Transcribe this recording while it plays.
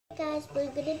guys, we're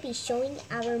gonna be showing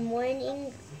our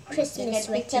morning Christmas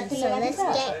routine. So let's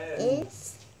get it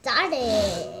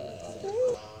started.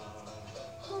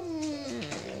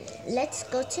 Let's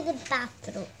go to the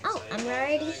bathroom. Oh, I'm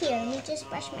already here. Let me just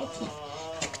brush my teeth.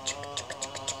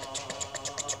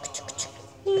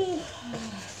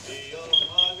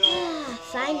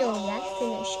 Finally, I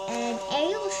finished. And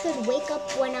Ariel should wake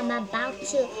up when I'm about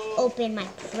to open my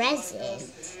present.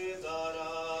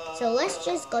 So let's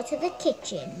just go to the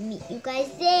kitchen. Meet you guys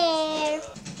there.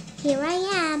 Here I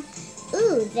am.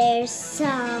 Ooh, there's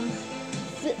some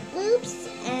Fruit Loops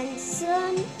and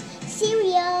some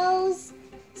cereals.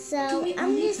 So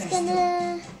I'm just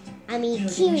gonna,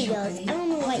 Cheerios. I don't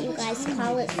know what you guys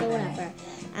call it, so whatever.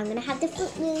 I'm gonna have the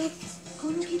Fruit Loops.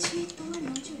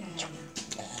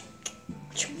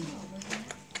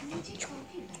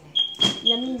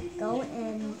 Let me go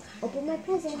and open my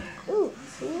present. Ooh,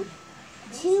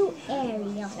 to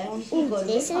Ariel. Ooh,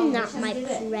 this is not my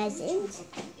present.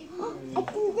 Oh, I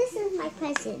think this is my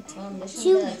present.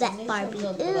 To that Barbie.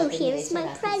 Ooh, here's my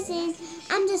present.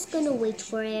 I'm just gonna wait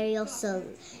for Ariel so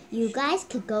you guys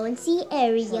could go and see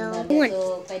Ariel.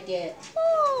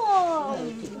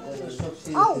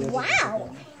 Oh wow.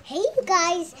 Hey you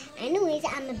guys. Anyways,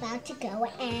 I'm about to go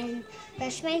and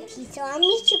brush my teeth, so I'll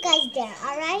meet you guys there,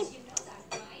 alright?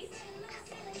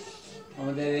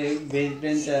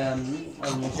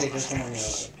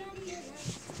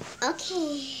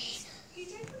 Okay.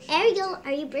 Ariel,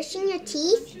 are you brushing your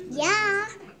teeth? Yeah.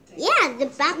 Yeah, the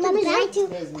bathroom is right too.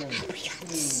 We have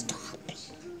to stop.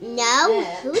 No,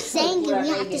 who's saying we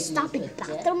have to stop? The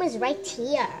bathroom is right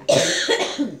here.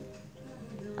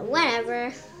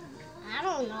 Whatever. I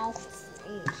don't know.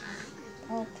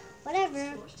 Oh,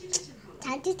 whatever.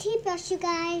 Time to toothbrush, you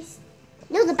guys.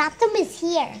 No, the bathroom is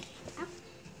here.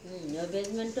 Your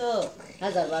basement to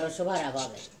 1200 ভাড়া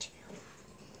পাবে।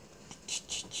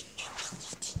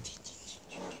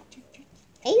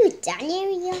 Are you done,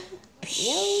 Ariel?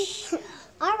 No.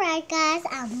 Alright, guys,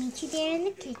 I'll meet you there in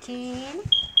the kitchen.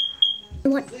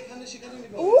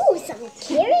 Ooh, some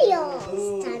Cheerios.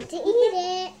 Time to eat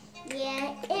it.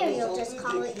 Yeah, Ariel just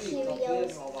call it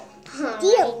Cheerios.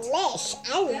 Delish.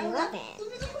 I love it.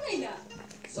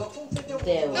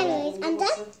 Anyways, I'm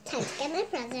done. Time to get my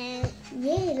present.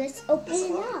 Yay, let's open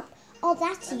it up. Oh,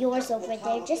 that's yours over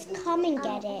there. Just come and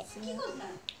get it.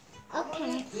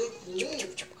 Okay.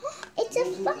 It's a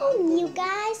phone, you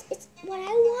guys. It's what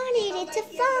I wanted. It's a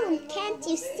phone. Can't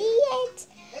you see it?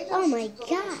 Oh my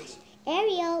gosh.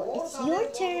 Ariel, it's your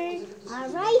turn.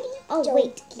 Alrighty. Oh,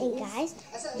 wait. And guys,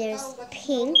 there's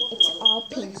pink. It's all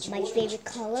pink. My favorite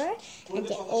color. And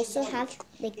they also have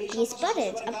like these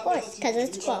buttons, of course, because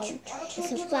it's phone.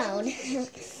 It's a phone.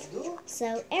 So,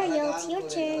 Ariel, it's your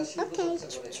turn. Okay.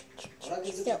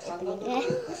 Still opening it.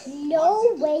 No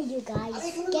way, you guys.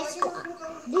 Guess what?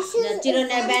 This is what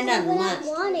I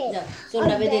wanted. A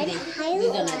red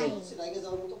highlight.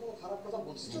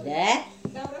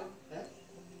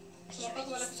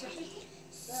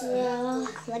 So,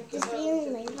 like this video,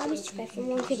 like, comment, subscribe for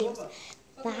more videos.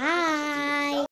 Bye!